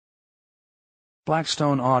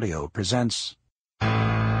Blackstone Audio presents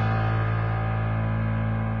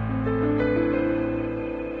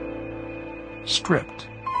Stripped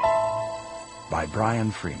by Brian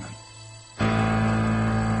Freeman.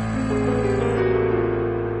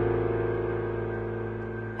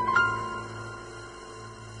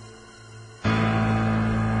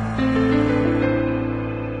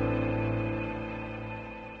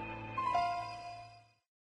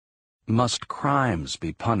 Must crimes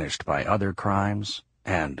be punished by other crimes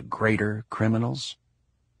and greater criminals?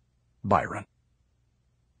 Byron.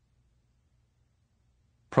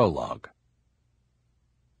 Prologue.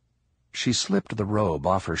 She slipped the robe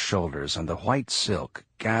off her shoulders, and the white silk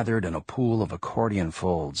gathered in a pool of accordion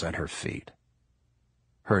folds at her feet.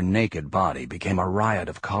 Her naked body became a riot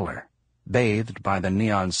of color, bathed by the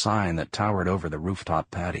neon sign that towered over the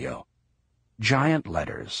rooftop patio. Giant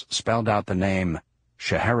letters spelled out the name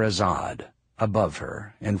Scheherazade above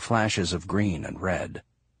her in flashes of green and red.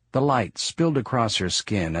 The light spilled across her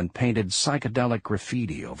skin and painted psychedelic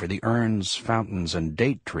graffiti over the urns, fountains, and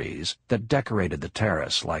date trees that decorated the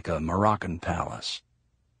terrace like a Moroccan palace.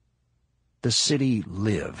 The city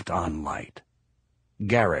lived on light.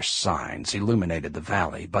 Garish signs illuminated the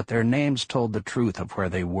valley, but their names told the truth of where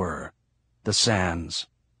they were: the sands,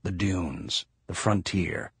 the dunes, the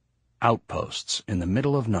frontier, outposts in the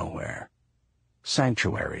middle of nowhere.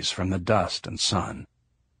 Sanctuaries from the dust and sun.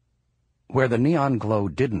 Where the neon glow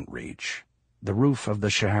didn't reach, the roof of the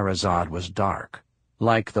Scheherazade was dark,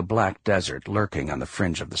 like the black desert lurking on the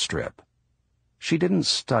fringe of the strip. She didn't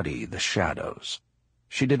study the shadows.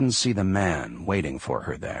 She didn't see the man waiting for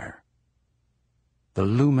her there. The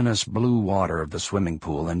luminous blue water of the swimming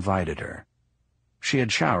pool invited her. She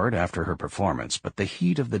had showered after her performance, but the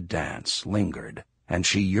heat of the dance lingered, and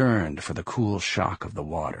she yearned for the cool shock of the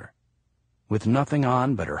water. With nothing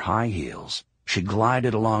on but her high heels, she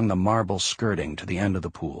glided along the marble skirting to the end of the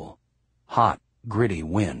pool. Hot, gritty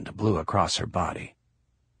wind blew across her body.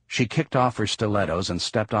 She kicked off her stilettos and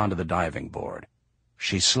stepped onto the diving board.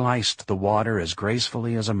 She sliced the water as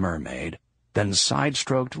gracefully as a mermaid, then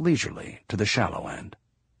side-stroked leisurely to the shallow end.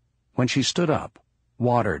 When she stood up,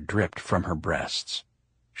 water dripped from her breasts.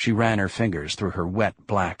 She ran her fingers through her wet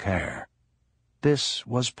black hair. This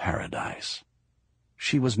was paradise.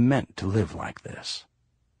 She was meant to live like this.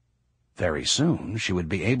 Very soon she would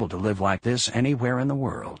be able to live like this anywhere in the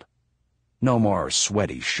world. No more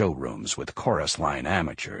sweaty showrooms with chorus-line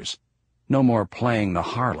amateurs. No more playing the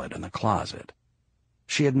harlot in the closet.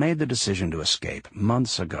 She had made the decision to escape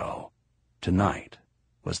months ago. Tonight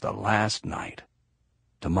was the last night.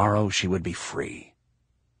 Tomorrow she would be free.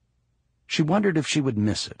 She wondered if she would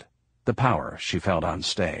miss it. The power she felt on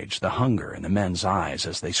stage, the hunger in the men's eyes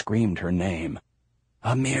as they screamed her name.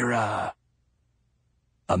 Amira.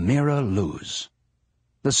 Amira Luz.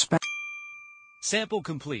 The Sample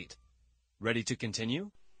complete. Ready to continue?